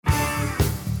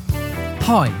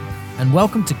Hi, and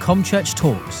welcome to ComChurch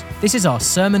Talks. This is our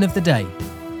sermon of the day.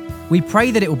 We pray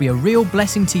that it will be a real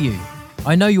blessing to you.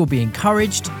 I know you'll be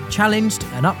encouraged, challenged,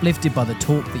 and uplifted by the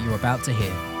talk that you're about to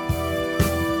hear.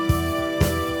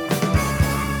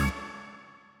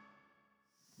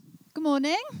 Good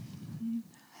morning.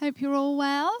 Hope you're all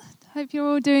well. Hope you're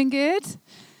all doing good.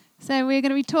 So we're going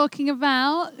to be talking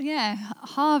about,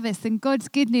 harvest and God's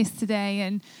goodness today.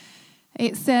 And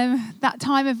it's that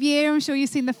time of year. I'm sure you've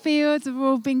seen the fields have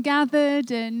all been gathered,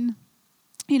 and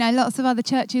lots of other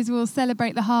churches will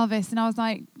celebrate the harvest. And I was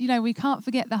like, we can't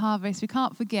forget the harvest. We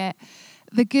can't forget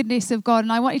the goodness of God.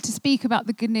 And I wanted to speak about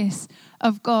the goodness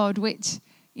of God, which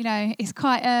is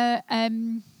quite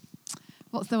an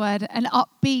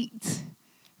upbeat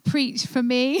preach for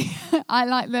me. I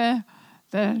like the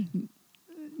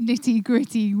nitty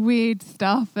gritty weird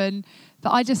stuff, but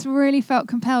I just really felt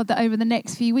compelled that over the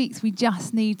next few weeks we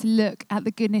just need to look at the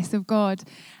goodness of God.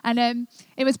 And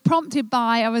it was prompted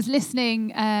by, I was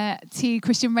listening to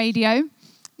Christian radio.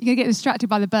 You're gonna get distracted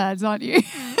by the birds, aren't you?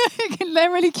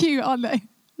 They're really cute, aren't they?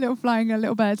 Little flying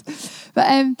little birds. But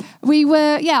I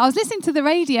was listening to the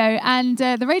radio, and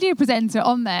the radio presenter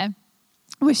on there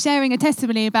was sharing a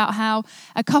testimony about how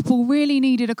a couple really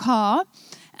needed a car,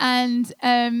 and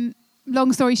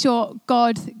long story short,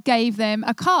 God gave them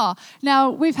a car. Now,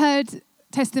 we've heard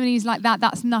testimonies like that.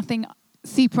 That's nothing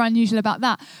super unusual about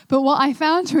that. But what I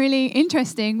found really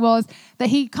interesting was that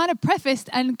he kind of prefaced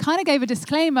and kind of gave a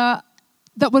disclaimer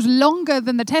that was longer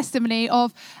than the testimony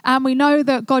of, and we know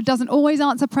that God doesn't always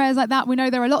answer prayers like that. We know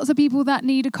there are lots of people that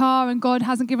need a car and God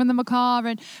hasn't given them a car.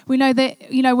 And we know that,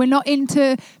 we're not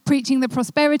into preaching the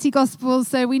prosperity gospel,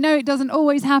 so we know it doesn't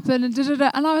always happen. And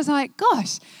And I was like,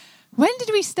 gosh, when did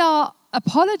we start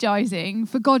apologizing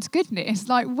for God's goodness?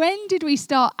 Like, when did we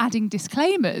start adding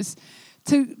disclaimers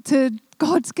to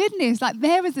God's goodness? Like,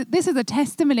 this is a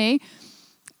testimony,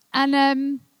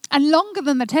 and longer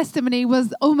than the testimony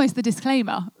was almost the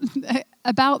disclaimer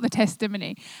about the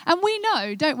testimony. And we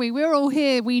know, don't we? We're all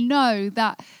here. We know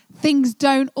that things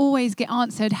don't always get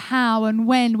answered how and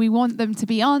when we want them to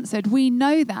be answered. We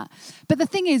know that. But the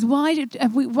thing is, why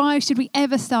should we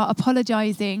ever start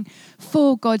apologizing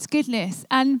for God's goodness?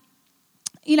 And,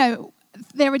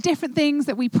 there are different things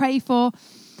that we pray for.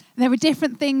 There are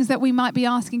different things that we might be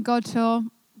asking God for.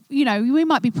 We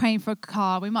might be praying for a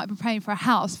car. We might be praying for a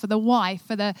house, for the wife,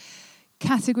 for the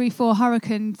Category 4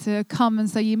 hurricane to come, and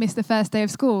so you missed the first day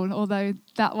of school, although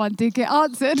that one did get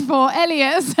answered for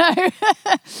Elliot. So,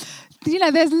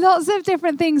 there's lots of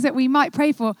different things that we might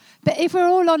pray for. But if we're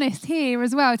all honest here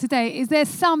as well today, is there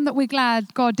some that we're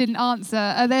glad God didn't answer?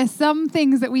 Are there some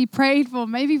things that we prayed for,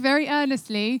 maybe very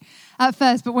earnestly at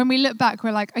first, but when we look back,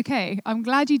 we're like, okay, I'm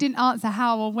glad you didn't answer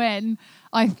how or when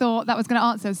I thought that was going to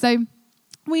answer. So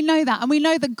we know that. And we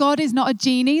know that God is not a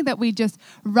genie that we just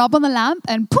rub on the lamp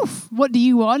and poof, what do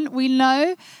you want? We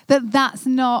know that that's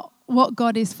not what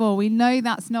God is for. We know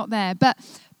that's not there. But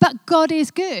God is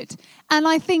good. And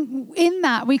I think in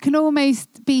that we can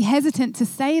almost be hesitant to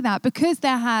say that because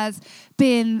there has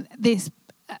been this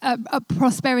a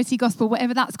prosperity gospel,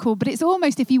 whatever that's called. But it's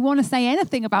almost, if you want to say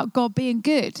anything about God being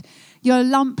good, you're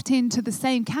lumped into the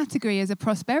same category as a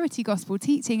prosperity gospel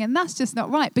teaching. And that's just not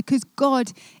right, because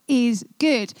God is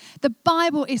good. The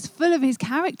Bible is full of his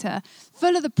character,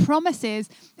 full of the promises.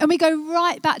 And we go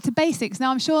right back to basics.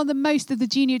 Now, I'm sure that most of the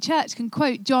junior church can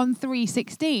quote John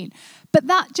 3:16. But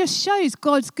that just shows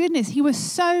God's goodness. He was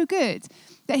so good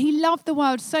that he loved the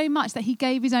world so much that he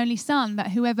gave his only son,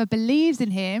 that whoever believes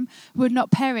in him would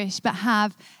not perish but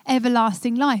have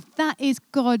everlasting life. That is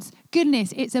God's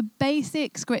goodness. It's a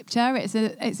basic scripture.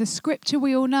 It's a scripture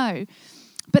we all know.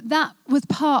 But that was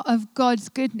part of God's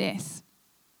goodness.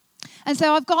 And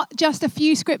so I've got just a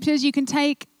few scriptures. You can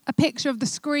take a picture of the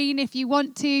screen if you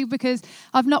want to, because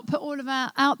I've not put all of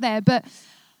that out there. But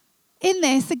in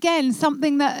this, again,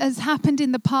 something that has happened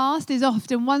in the past is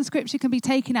often one scripture can be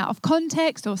taken out of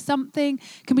context, or something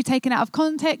can be taken out of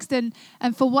context, and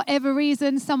for whatever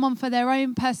reason, someone for their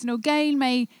own personal gain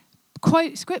may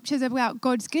quote scriptures about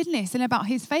God's goodness and about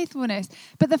his faithfulness.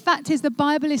 But the fact is, the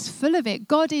Bible is full of it.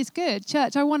 God is good.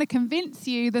 Church, I want to convince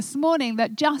you this morning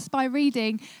that just by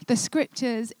reading the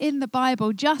scriptures in the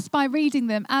Bible, just by reading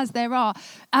them as they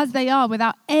are,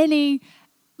 without any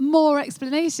more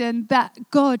explanation, that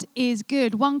God is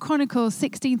good. 1 Chronicles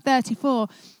 16:34.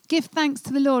 Give thanks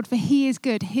to the Lord, for he is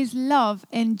good. His love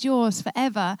endures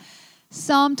forever.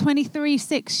 Psalm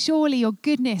 23:6. Surely your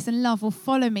goodness and love will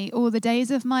follow me all the days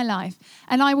of my life,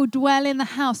 and I will dwell in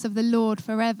the house of the Lord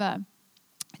forever.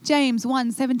 James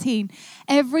 1:17.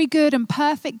 Every good and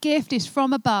perfect gift is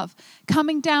from above,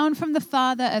 coming down from the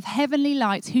Father of heavenly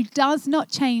lights, who does not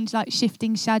change like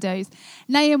shifting shadows.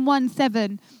 Nahum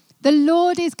 1:7. The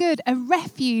Lord is good, a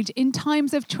refuge in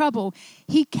times of trouble.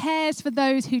 He cares for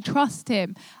those who trust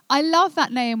him. I love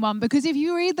that Nahum 1, because if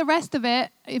you read the rest of it,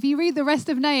 if you read the rest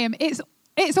of Nahum,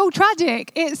 it's all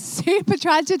tragic. It's super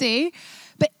tragedy.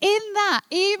 But in that,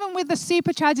 even with the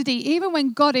super tragedy, even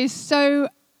when God is so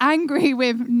angry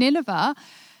with Nineveh,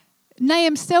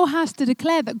 Nahum still has to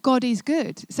declare that God is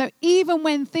good. So even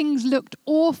when things looked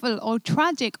awful or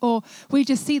tragic, or we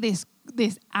just see this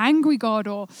angry God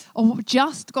or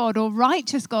just God or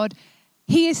righteous God,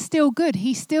 he is still good.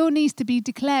 He still needs to be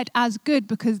declared as good,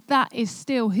 because that is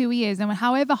still who he is. And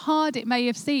however hard it may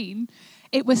have seemed,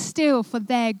 it was still for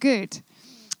their good.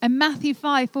 And Matthew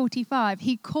 5:45,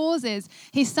 he causes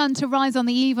his sun to rise on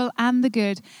the evil and the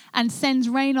good, and sends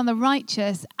rain on the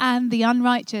righteous and the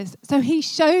unrighteous. So he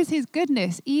shows his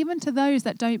goodness even to those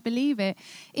that don't believe it,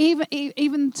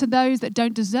 even to those that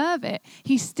don't deserve it.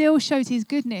 He still shows his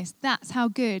goodness. That's how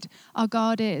good our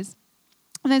God is.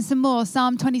 And then some more,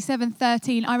 Psalm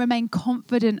 27:13, I remain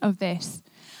confident of this.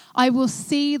 I will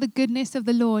see the goodness of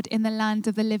the Lord in the land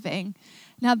of the living.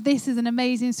 Now, this is an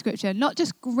amazing scripture. Not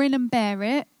just grin and bear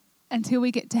it until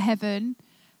we get to heaven,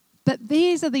 but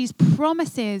these are these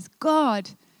promises.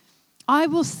 God, I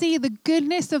will see the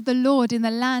goodness of the Lord in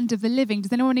the land of the living.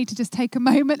 Does anyone need to just take a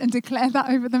moment and declare that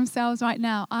over themselves right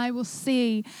now? I will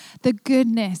see the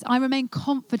goodness. I remain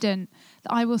confident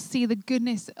that I will see the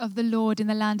goodness of the Lord in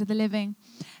the land of the living.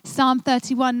 Psalm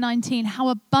 31:19, how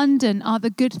abundant are the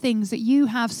good things that you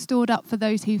have stored up for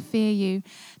those who fear you,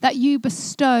 that you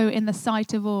bestow in the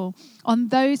sight of all, on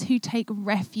those who take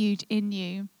refuge in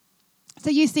you. So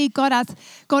you see, God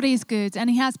is good, and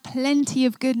he has plenty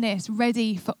of goodness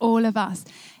ready for all of us.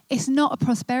 It's not a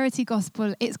prosperity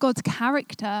gospel. It's God's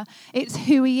character. It's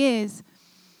who he is.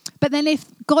 But then if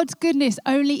God's goodness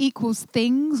only equals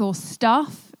things or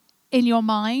stuff in your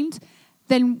mind,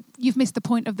 then you've missed the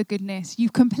point of the goodness.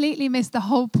 You've completely missed the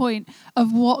whole point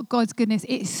of what God's goodness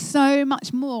is. It's so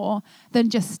much more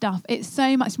than just stuff. It's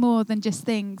so much more than just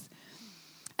things.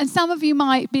 And some of you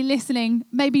might be listening,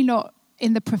 maybe not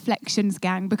in the Perflections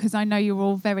gang, because I know you're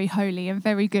all very holy and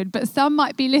very good, but some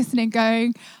might be listening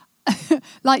going,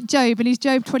 like Job and his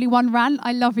Job 21 rant.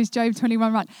 I love his Job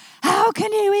 21 rant. How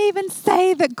can you even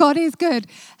say that God is good?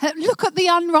 Look at the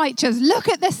unrighteous. Look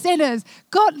at the sinners.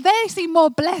 God, they seem more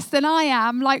blessed than I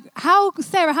am. Like,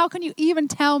 Sarah, how can you even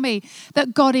tell me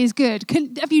that God is good?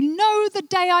 Have you know the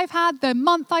day I've had, the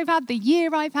month I've had, the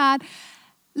year I've had?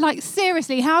 Like,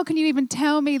 seriously, how can you even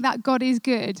tell me that God is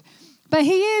good? But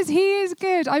he is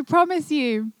good, I promise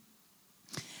you.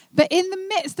 But in the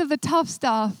midst of the tough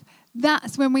stuff,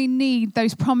 that's when we need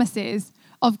those promises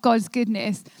of God's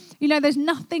goodness. You know, there's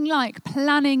nothing like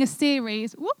planning a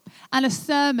series and a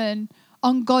sermon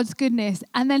on God's goodness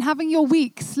and then having your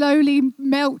week slowly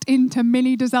melt into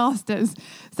mini disasters.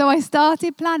 So I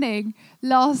started planning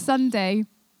last Sunday.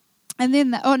 And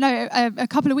then, a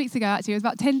couple of weeks ago, actually, it was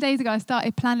about 10 days ago, I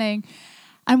started planning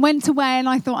and went away, and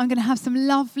I thought I'm going to have some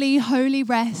lovely holy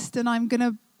rest, and I'm going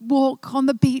to walk on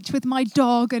the beach with my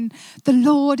dog, and the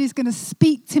Lord is going to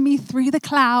speak to me through the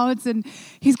clouds, and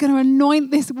he's going to anoint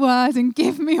this word and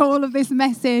give me all of this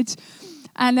message.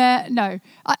 And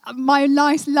my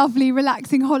nice, lovely,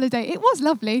 relaxing holiday, it was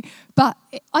lovely, but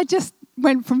I just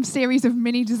went from series of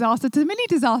mini disaster to mini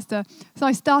disaster. So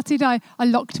I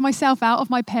locked myself out of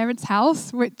my parents'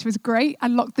 house, which was great,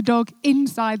 and locked the dog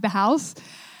inside the house.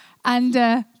 And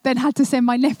then had to send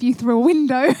my nephew through a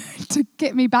window to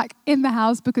get me back in the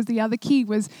house because the other key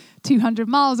was 200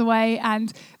 miles away,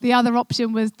 and the other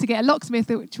option was to get a locksmith,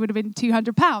 which would have been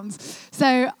 £200.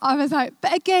 So I was like,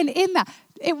 but again, in that,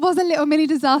 it was a little mini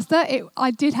disaster.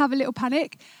 I did have a little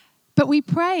panic, but we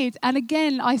prayed. And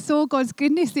again, I saw God's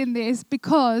goodness in this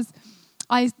because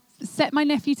I set my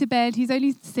nephew to bed. He's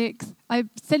only 6. I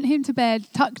sent him to bed,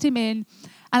 tucked him in,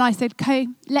 and I said, okay,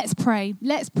 let's pray.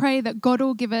 Let's pray that God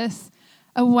will give us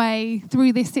a way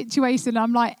through this situation.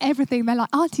 I'm like, everything. They're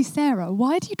like, Auntie Sarah,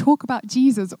 why do you talk about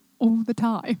Jesus all the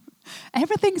time?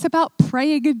 Everything's about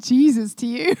praying in Jesus to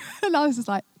you. And I was just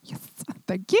like, yes,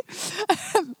 thank you.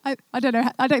 I don't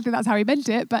know. I don't think that's how he meant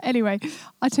it. But anyway,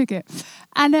 I took it.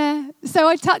 And so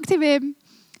I tucked him in,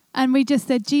 and we just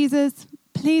said, Jesus,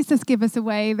 please just give us a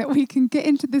way that we can get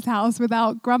into this house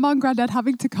without Grandma and Granddad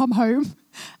having to come home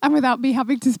and without me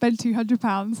having to spend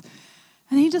 £200.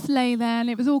 And he just lay there, and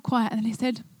it was all quiet. And he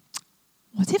said,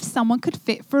 what if someone could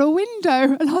fit for a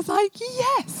window? And I was like,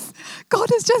 yes, God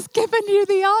has just given you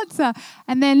the answer.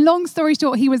 And then long story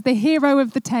short, he was the hero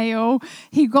of the tale.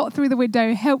 He got through the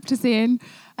window, helped us in.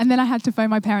 And then I had to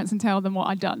phone my parents and tell them what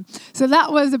I'd done. So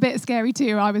that was a bit scary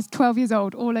too. I was 12 years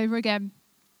old all over again.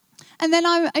 And then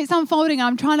it's unfolding.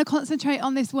 I'm trying to concentrate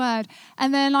on this word.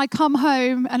 And then I come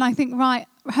home and I think, right,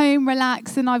 home,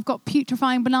 relax. And I've got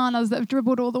putrefying bananas that have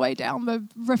dribbled all the way down the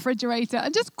refrigerator.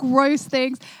 And just gross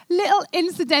things, little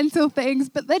incidental things,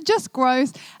 but they're just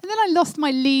gross. And then I lost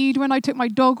my lead when I took my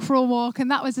dog for a walk. And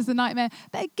that was just a nightmare.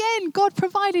 But again, God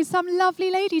provided some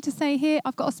lovely lady to say, here,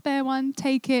 I've got a spare one,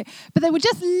 take it. But they were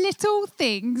just little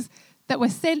things that were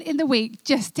sent in the week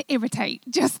just to irritate,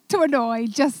 just to annoy,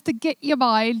 just to get your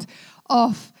mind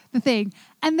off the thing.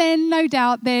 And then, no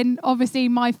doubt, then obviously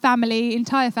my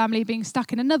entire family being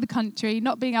stuck in another country,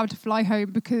 not being able to fly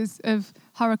home because of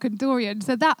Hurricane Dorian.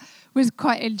 So that was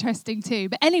quite interesting too.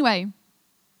 But anyway,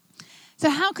 so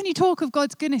how can you talk of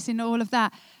God's goodness in all of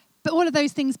that? But all of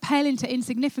those things pale into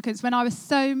insignificance when I was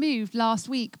so moved last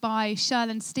week by Shirl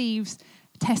and Steve's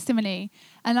testimony.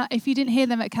 And if you didn't hear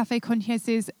them at Cafe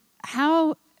Consciences,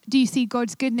 how do you see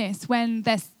God's goodness when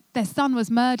their son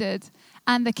was murdered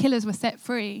and the killers were set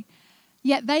free?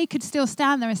 Yet they could still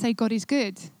stand there and say, God is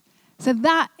good. So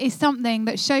that is something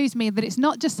that shows me that it's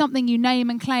not just something you name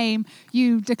and claim,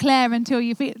 you declare until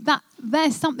you feel that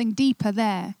there's something deeper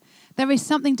there. There is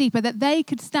something deeper that they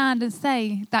could stand and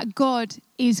say that God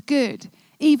is good,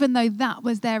 even though that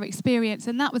was their experience.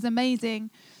 And that was amazing.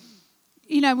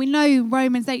 You know, we know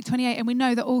Romans 8:28, and we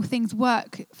know that all things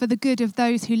work for the good of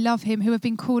those who love him, who have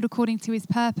been called according to his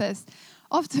purpose.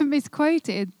 Often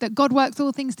misquoted, that God works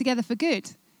all things together for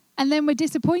good. And then we're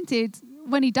disappointed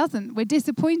when he doesn't. We're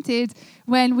disappointed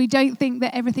when we don't think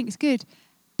that everything's good.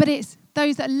 But it's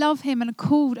those that love him and are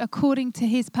called according to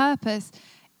his purpose.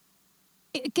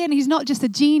 Again, he's not just a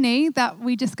genie that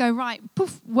we just go, right,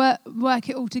 poof, work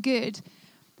it all to good.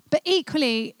 But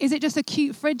equally, is it just a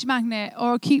cute fridge magnet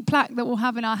or a cute plaque that we'll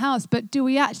have in our house? But do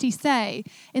we actually say,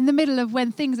 in the middle of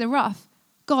when things are rough,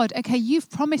 God, okay, you've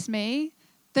promised me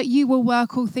that you will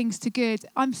work all things to good.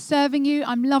 I'm serving you.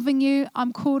 I'm loving you.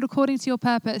 I'm called according to your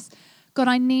purpose. God,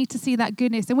 I need to see that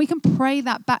goodness. And we can pray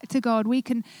that back to God. We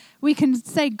can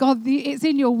say, God, it's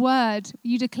in your word.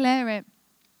 You declare it.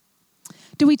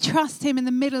 Do we trust him in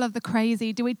the middle of the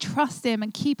crazy? Do we trust him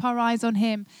and keep our eyes on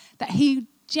him that he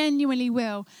genuinely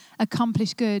will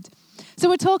accomplish good? So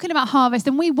we're talking about harvest,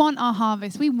 and we want our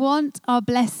harvest. We want our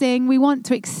blessing. We want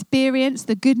to experience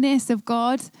the goodness of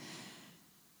God.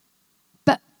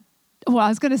 Well, I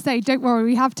was going to say, don't worry,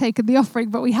 we have taken the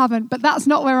offering, but we haven't. But that's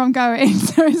not where I'm going,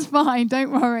 so it's fine,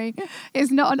 don't worry.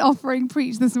 It's not an offering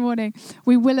preached this morning.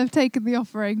 We will have taken the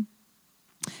offering.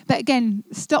 But again,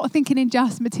 stop thinking in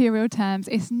just material terms.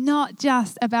 It's not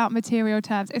just about material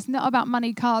terms. It's not about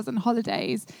money, cars, and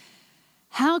holidays.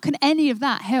 How can any of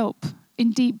that help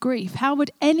in deep grief? How would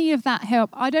any of that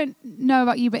help? I don't know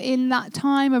about you, but in that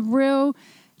time of real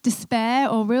despair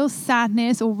or real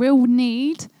sadness or real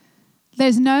need,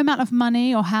 there's no amount of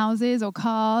money or houses or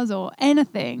cars or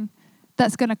anything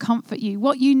that's going to comfort you.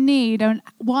 What you need and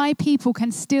why people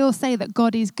can still say that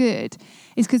God is good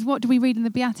is because what do we read in the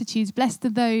Beatitudes? Blessed are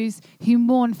those who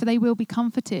mourn, for they will be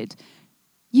comforted.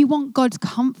 You want God's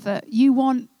comfort. You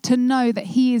want to know that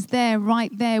he is there,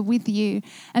 right there with you.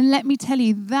 And let me tell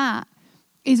you, that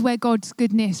is where God's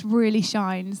goodness really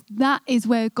shines. That is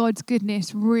where God's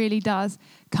goodness really does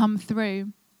come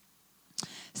through.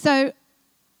 So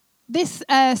this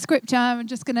scripture, I'm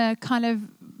just going to kind of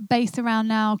base around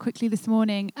now quickly this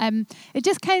morning. It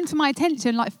just came to my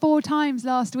attention like 4 times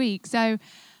last week. So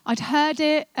I'd heard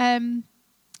it, and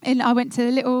I went to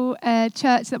a little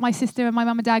church that my sister and my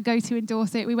mum and dad go to in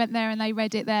Dorset. We went there and they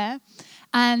read it there.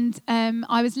 And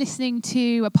I was listening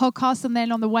to a podcast, and then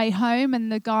on the way home,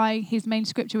 and the guy, his main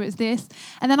scripture was this.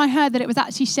 And then I heard that it was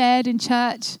actually shared in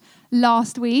church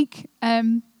last week,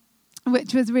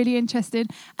 which was really interesting.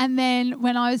 And then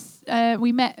when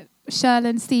we met Shirl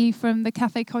and Steve from the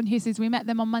Cafe Consciences, we met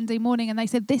them on Monday morning, and they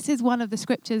said this is one of the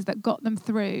scriptures that got them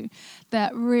through,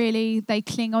 that really they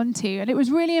cling on to. And it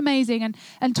was really amazing.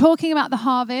 And talking about the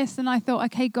harvest, and I thought,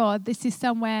 okay, God, this is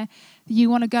somewhere you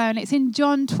want to go. And it's in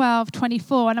John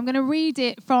 12:24, and I'm going to read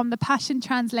it from the Passion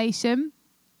Translation.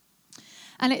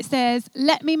 And it says,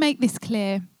 "Let me make this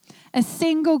clear. A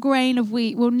single grain of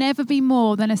wheat will never be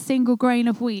more than a single grain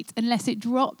of wheat unless it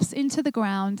drops into the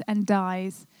ground and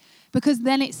dies, because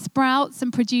then it sprouts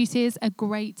and produces a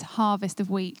great harvest of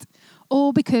wheat,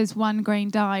 all because one grain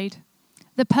died.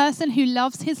 The person who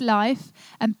loves his life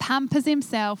and pampers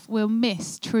himself will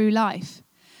miss true life.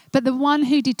 But the one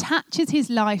who detaches his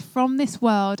life from this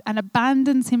world and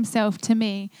abandons himself to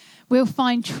me will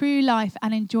find true life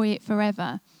and enjoy it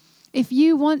forever. If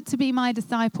you want to be my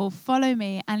disciple, follow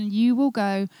me and you will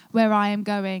go where I am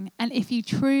going. And if you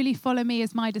truly follow me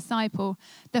as my disciple,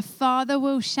 the Father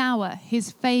will shower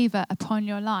his favor upon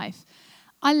your life.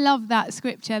 I love that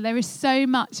scripture. There is so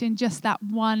much in just that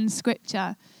one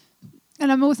scripture.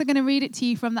 And I'm also going to read it to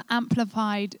you from the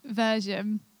Amplified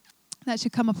version. That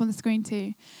should come up on the screen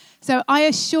too. So I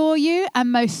assure you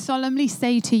and most solemnly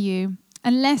say to you,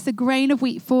 unless a grain of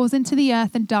wheat falls into the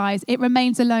earth and dies, it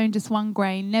remains alone just one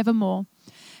grain, never more.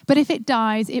 But if it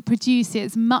dies, it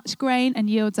produces much grain and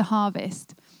yields a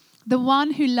harvest. The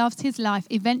one who loves his life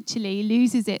eventually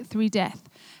loses it through death.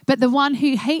 But the one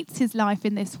who hates his life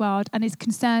in this world and is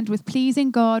concerned with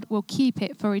pleasing God will keep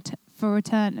it for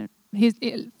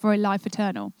a life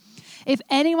eternal. If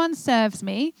anyone serves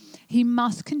me, he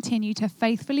must continue to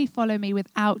faithfully follow me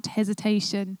without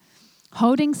hesitation,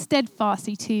 holding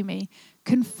steadfastly to me,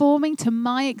 conforming to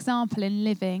my example in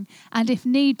living, and if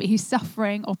need be,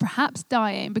 suffering or perhaps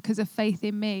dying because of faith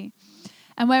in me.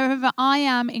 And wherever I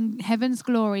am in heaven's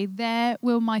glory, there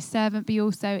will my servant be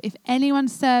also. If anyone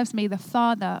serves me, the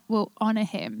Father will honor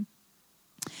him.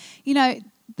 You know,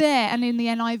 there and in the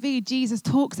NIV, Jesus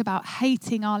talks about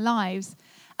hating our lives,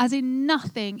 as in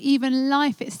nothing, even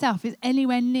life itself, is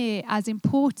anywhere near as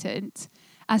important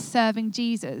as serving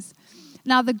Jesus.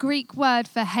 Now, the Greek word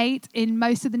for hate in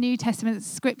most of the New Testament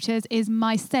scriptures is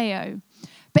miseo.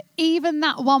 But even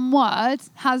that one word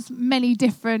has many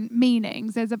different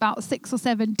meanings. There's about 6 or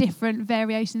 7 different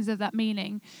variations of that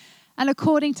meaning. And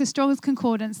according to Strong's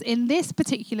Concordance, in this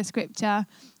particular scripture,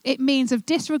 it means of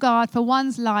disregard for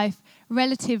one's life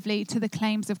relatively to the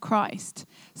claims of Christ.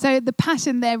 So the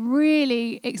Passion there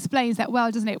really explains that well,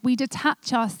 doesn't it? We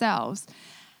detach ourselves.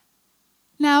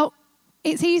 Now,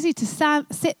 it's easy to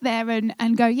sit there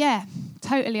and go, yeah,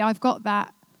 totally, I've got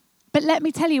that. But let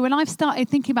me tell you, when I've started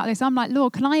thinking about this, I'm like,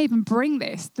 Lord, can I even bring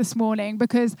this morning?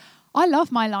 Because I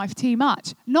love my life too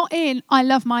much. Not in I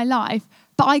love my life,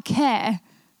 but I care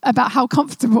about how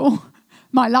comfortable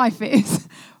my life is.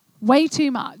 Way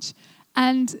too much.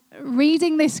 And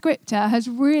reading this scripture has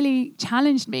really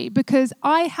challenged me because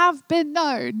I have been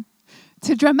known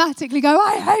to dramatically go,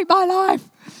 I hate my life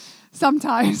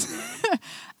sometimes.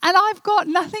 And I've got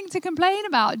nothing to complain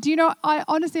about. Do you know, I've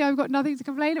got nothing to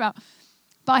complain about.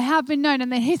 But I have been known,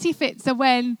 and the hissy fits are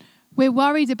when we're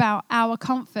worried about our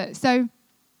comfort. So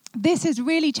this has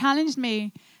really challenged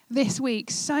me this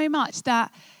week so much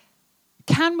that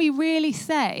can we really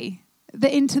say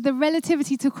that into the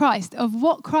relativity to Christ, of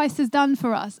what Christ has done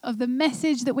for us, of the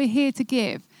message that we're here to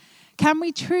give, can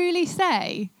we truly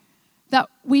say that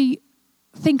we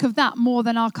think of that more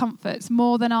than our comforts,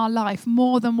 more than our life,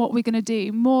 more than what we're going to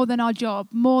do, more than our job,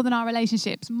 more than our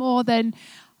relationships, more than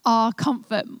our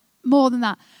comfort, more than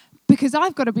that? Because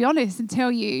I've got to be honest and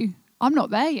tell you, I'm not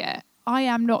there yet. I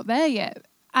am not there yet.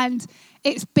 And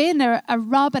it's been a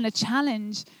rub and a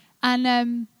challenge.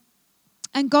 And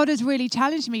God has really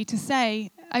challenged me to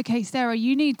say, okay, Sarah,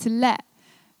 you need to let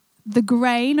the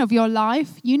grain of your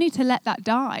life, you need to let that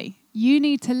die. You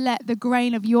need to let the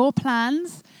grain of your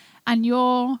plans and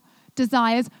your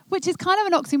desires, which is kind of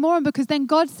an oxymoron because then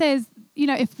God says, you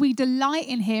know, if we delight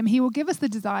in him, he will give us the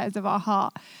desires of our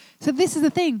heart. So this is the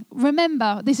thing.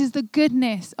 Remember, this is the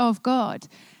goodness of God.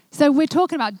 So we're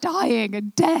talking about dying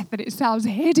and death, and it sounds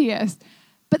hideous.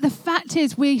 But the fact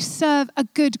is we serve a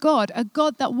good God, a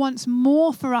God that wants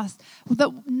more for us, that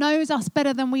knows us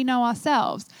better than we know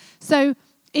ourselves. So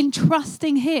in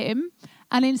trusting him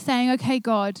and in saying, okay,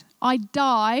 God, I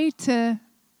die to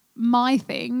my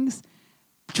things,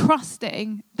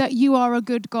 trusting that you are a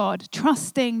good God,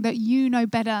 trusting that you know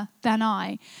better than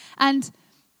I. And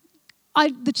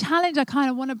the challenge I kind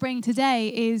of want to bring today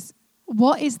is,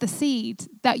 what is the seed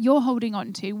that you're holding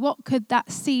on to? What could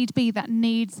that seed be that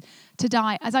needs to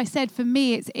die? As I said, for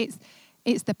me,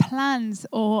 it's the plans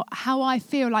or how I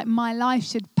feel like my life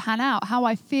should pan out, how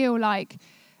I feel like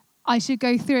I should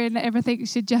go through and everything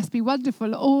should just be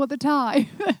wonderful all the time.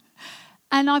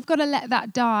 And I've got to let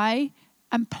that die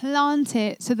and plant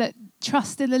it so that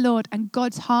trust in the Lord and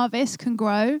God's harvest can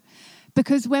grow.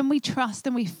 Because when we trust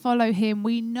and we follow him,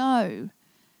 we know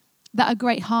that a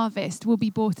great harvest will be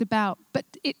brought about. But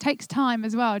it takes time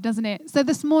as well, doesn't it? So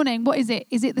this morning, what is it?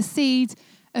 Is it the seed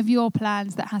of your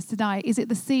plans that has to die? Is it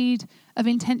the seed of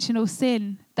intentional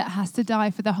sin that has to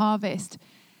die for the harvest?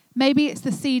 Maybe it's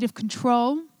the seed of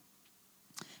control.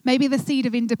 Maybe the seed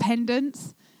of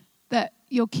independence, that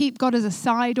you'll keep God as a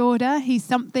side order. He's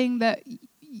something that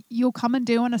you'll come and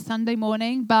do on a Sunday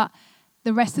morning, but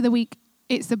the rest of the week,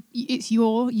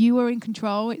 you are in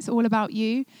control. It's all about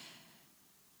you.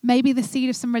 Maybe the seed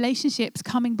of some relationships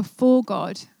coming before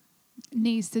God,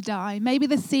 needs to die. Maybe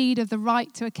the seed of the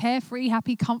right to a carefree,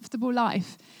 happy, comfortable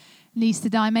life needs to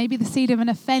die. Maybe the seed of an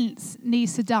offense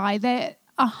needs to die. There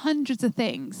are hundreds of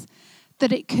things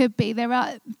that it could be. There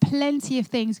are plenty of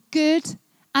things, good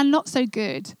and not so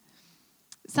good.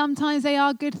 Sometimes they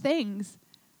are good things,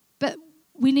 but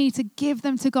we need to give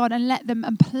them to God and let them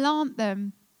and plant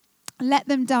them. Let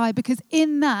them die, because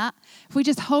in that, if we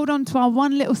just hold on to our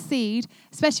one little seed,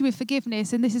 especially with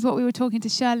forgiveness, and this is what we were talking to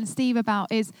Shirley and Steve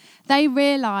about, is they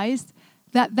realized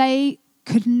that they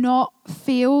could not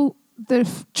feel the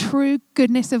true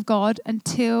goodness of God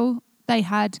until they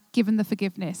had given the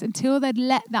forgiveness. Until they'd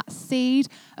let that seed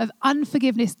of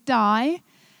unforgiveness die,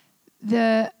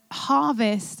 the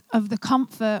harvest of the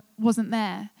comfort wasn't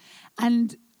there.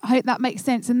 And I hope that makes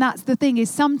sense. And that's the thing, is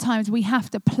sometimes we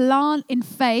have to plant in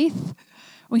faith.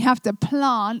 We have to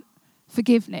plant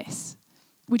forgiveness.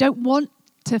 We don't want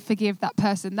to forgive that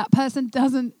person. That person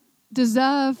doesn't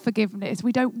deserve forgiveness.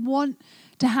 We don't want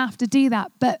to have to do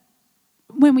that. But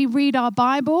when we read our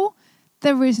Bible,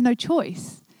 there is no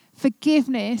choice.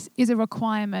 Forgiveness is a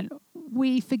requirement.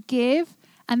 We forgive,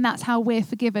 and that's how we're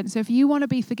forgiven. So if you want to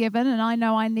be forgiven, and I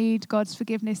know I need God's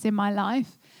forgiveness in my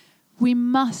life, we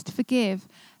must forgive.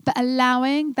 But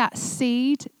allowing that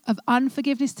seed of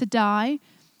unforgiveness to die,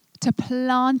 to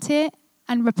plant it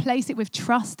and replace it with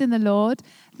trust in the Lord,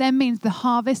 then means the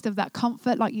harvest of that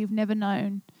comfort like you've never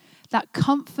known. That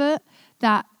comfort,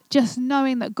 that just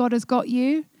knowing that God has got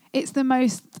you, it's the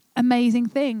most amazing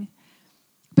thing.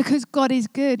 Because God is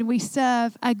good. We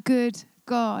serve a good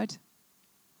God.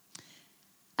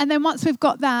 And then once we've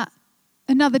got that,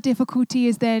 another difficulty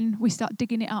is then we start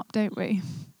digging it up, don't we?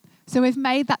 So we've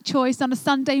made that choice on a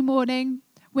Sunday morning.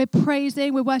 We're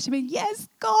praising, we're worshiping. Yes,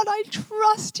 God, I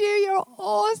trust you. You're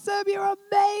awesome. You're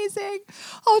amazing.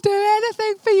 I'll do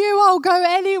anything for you. I'll go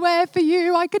anywhere for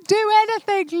you. I could do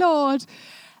anything, Lord.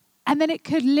 And then it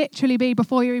could literally be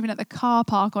before you're even at the car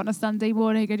park on a Sunday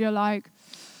morning and you're like,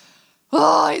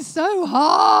 oh, it's so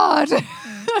hard.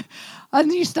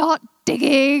 And you start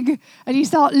digging and you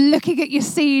start looking at your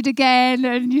seed again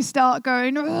and you start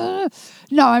going, no,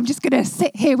 I'm just going to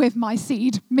sit here with my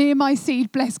seed. Me and my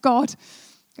seed, bless God,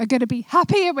 are going to be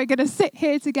happy and we're going to sit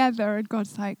here together. And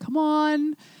God's like, come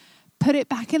on, put it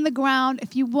back in the ground.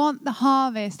 If you want the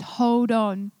harvest, hold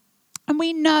on. And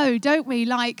we know, don't we?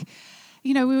 Like,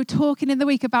 you know, we were talking in the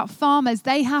week about farmers.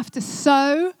 They have to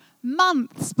sow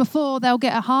months before they'll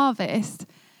get a harvest,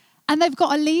 and they've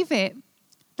got to leave it.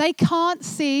 They can't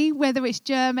see whether it's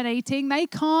germinating. They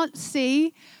can't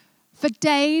see for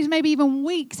days, maybe even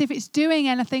weeks, if it's doing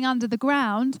anything under the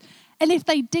ground. And if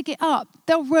they dig it up,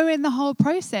 they'll ruin the whole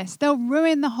process. They'll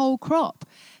ruin the whole crop.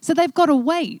 So they've got to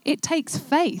wait. It takes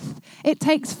faith. It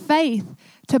takes faith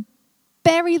to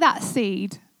bury that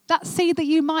seed that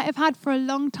you might have had for a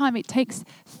long time. It takes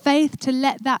faith to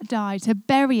let that die, to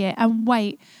bury it and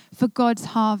wait for God's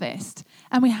harvest.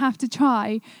 And we have to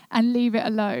try and leave it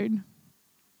alone.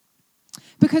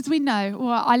 Because we know,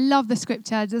 well, I love the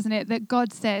scripture, doesn't it, that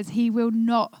God says he will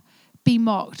not be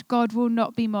mocked. God will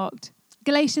not be mocked.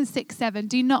 Galatians 6:7,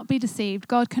 do not be deceived.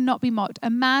 God cannot be mocked. A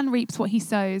man reaps what he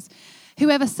sows.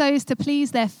 Whoever sows to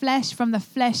please their flesh, from the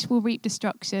flesh will reap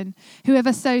destruction.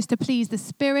 Whoever sows to please the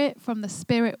Spirit, from the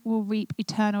Spirit will reap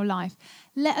eternal life.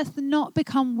 Let us not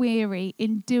become weary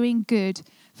in doing good,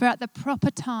 for at the proper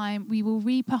time we will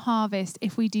reap a harvest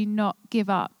if we do not give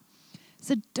up.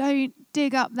 So don't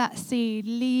dig up that seed.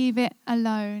 Leave it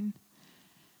alone.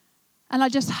 And I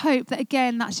just hope that,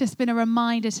 again, that's just been a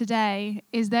reminder today,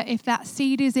 is that if that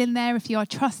seed is in there, if you are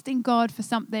trusting God for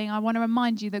something, I want to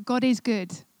remind you that God is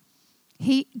good.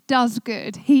 He does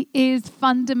good. He is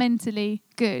fundamentally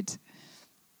good.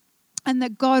 And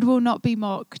that God will not be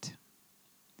mocked.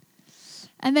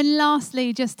 And then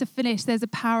lastly, just to finish, there's a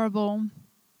parable.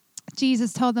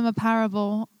 Jesus told them a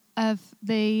parable of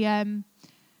the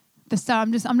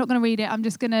son. I'm not going to read it. I'm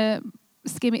just going to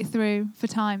skim it through for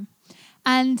time.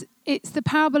 And it's the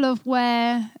parable of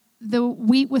where the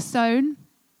wheat was sown.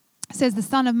 It says the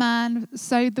Son of Man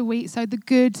sowed the wheat, sowed the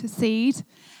good seed.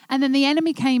 And then the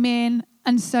enemy came in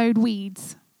and sowed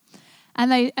weeds.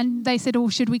 And they said, oh,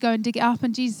 should we go and dig it up?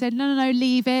 And Jesus said, no,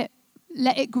 leave it.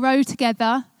 Let it grow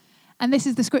together. And this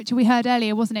is the scripture we heard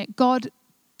earlier, wasn't it? God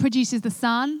produces the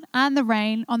sun and the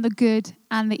rain on the good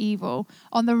and the evil,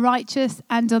 on the righteous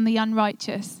and on the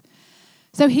unrighteous.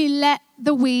 So he let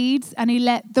the weeds and he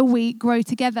let the wheat grow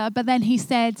together. But then he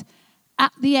said,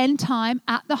 at the end time,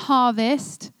 at the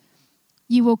harvest,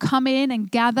 you will come in and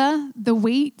gather the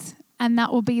wheat, and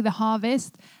that will be the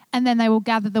harvest. And then they will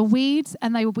gather the weeds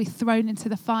and they will be thrown into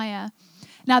the fire.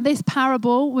 Now, this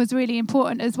parable was really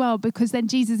important as well, because then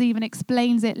Jesus even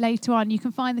explains it later on. You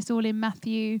can find this all in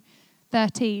Matthew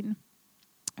 13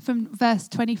 from verse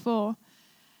 24.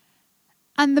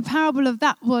 And the parable of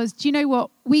that was, do you know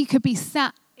what? We could be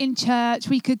sat in church,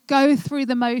 we could go through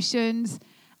the motions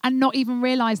and not even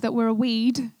realize that we're a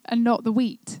weed and not the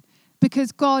wheat.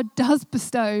 Because God does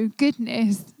bestow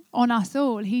goodness on us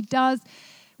all. He does.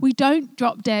 We don't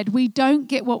drop dead. We don't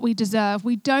get what we deserve.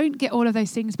 We don't get all of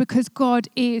those things because God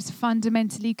is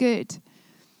fundamentally good.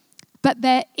 But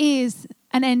there is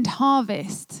an end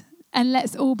harvest. And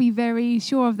let's all be very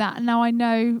sure of that. And now I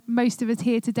know most of us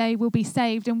here today will be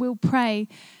saved and we'll pray.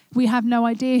 We have no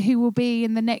idea who will be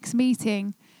in the next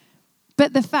meeting.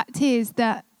 But the fact is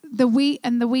that the wheat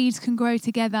and the weeds can grow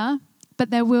together, but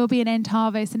there will be an end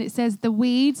harvest. And it says the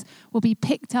weeds will be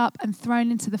picked up and thrown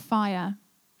into the fire,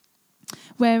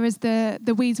 whereas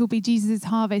the weeds will be Jesus'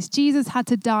 harvest. Jesus had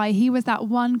to die. He was that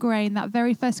one grain. That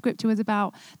very first scripture was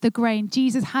about the grain.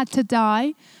 Jesus had to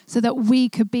die so that we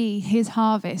could be his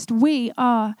harvest. We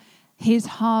are his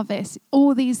harvest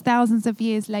all these thousands of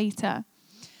years later.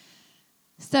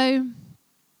 So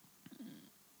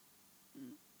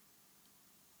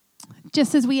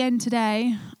just as we end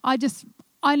today, I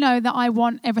know that I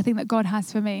want everything that God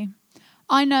has for me.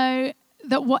 I know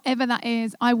that whatever that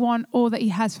is, I want all that he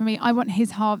has for me. I want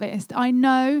his harvest. I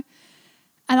know,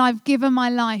 and I've given my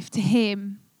life to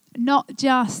him. Not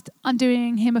just I'm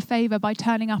doing him a favor by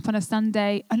turning up on a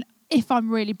Sunday, and if I'm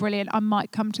really brilliant, I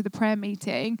might come to the prayer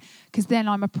meeting because then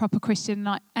I'm a proper Christian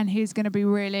and he's going to be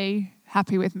really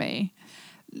happy with me.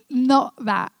 Not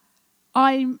that.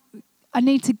 I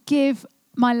need to give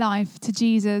my life to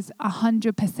Jesus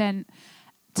 100%,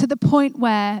 to the point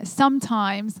where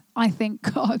sometimes I think,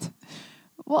 God,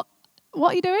 what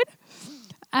are you doing?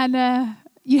 And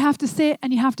you have to sit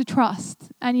and you have to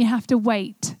trust and you have to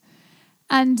wait.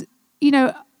 And, you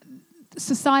know,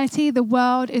 society, the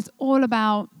world is all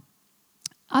about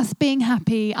us being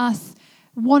happy, us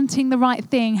wanting the right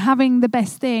thing, having the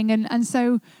best thing. And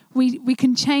so we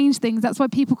can change things. That's why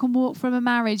people can walk from a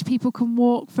marriage. People can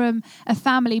walk from a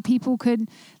family.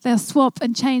 They'll swap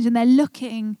and change, and they're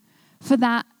looking for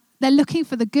that. They're looking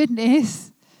for the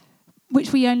goodness,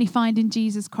 which we only find in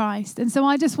Jesus Christ. And so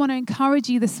I just want to encourage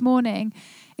you this morning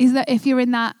is that if you're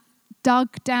in that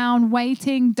dug down,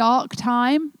 waiting, dark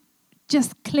time,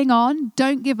 just cling on.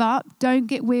 Don't give up. Don't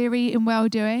get weary in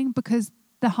well-doing, because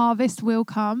the harvest will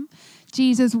come.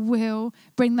 Jesus will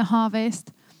bring the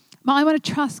harvest. But I want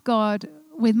to trust God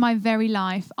with my very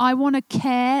life. I want to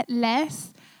care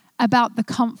less about the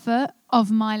comfort of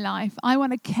my life. I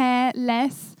want to care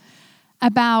less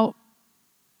about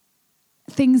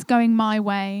things going my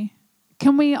way.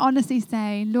 Can we honestly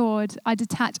say, Lord, I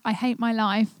detach, I hate my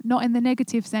life, not in the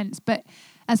negative sense, but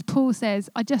as Paul says,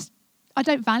 I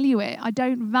don't value it. I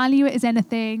don't value it as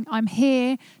anything. I'm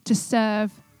here to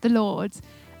serve the Lord.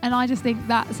 And I just think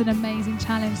that's an amazing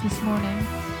challenge this morning.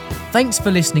 Thanks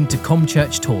for listening to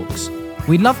ComChurch Talks.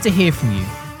 We'd love to hear from you,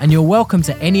 and you're welcome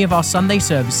to any of our Sunday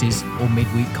services or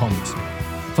midweek comms.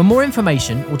 For more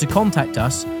information or to contact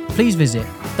us, please visit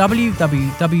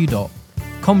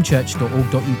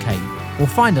www.comchurch.org.uk or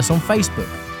find us on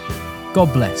Facebook.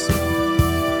 God bless.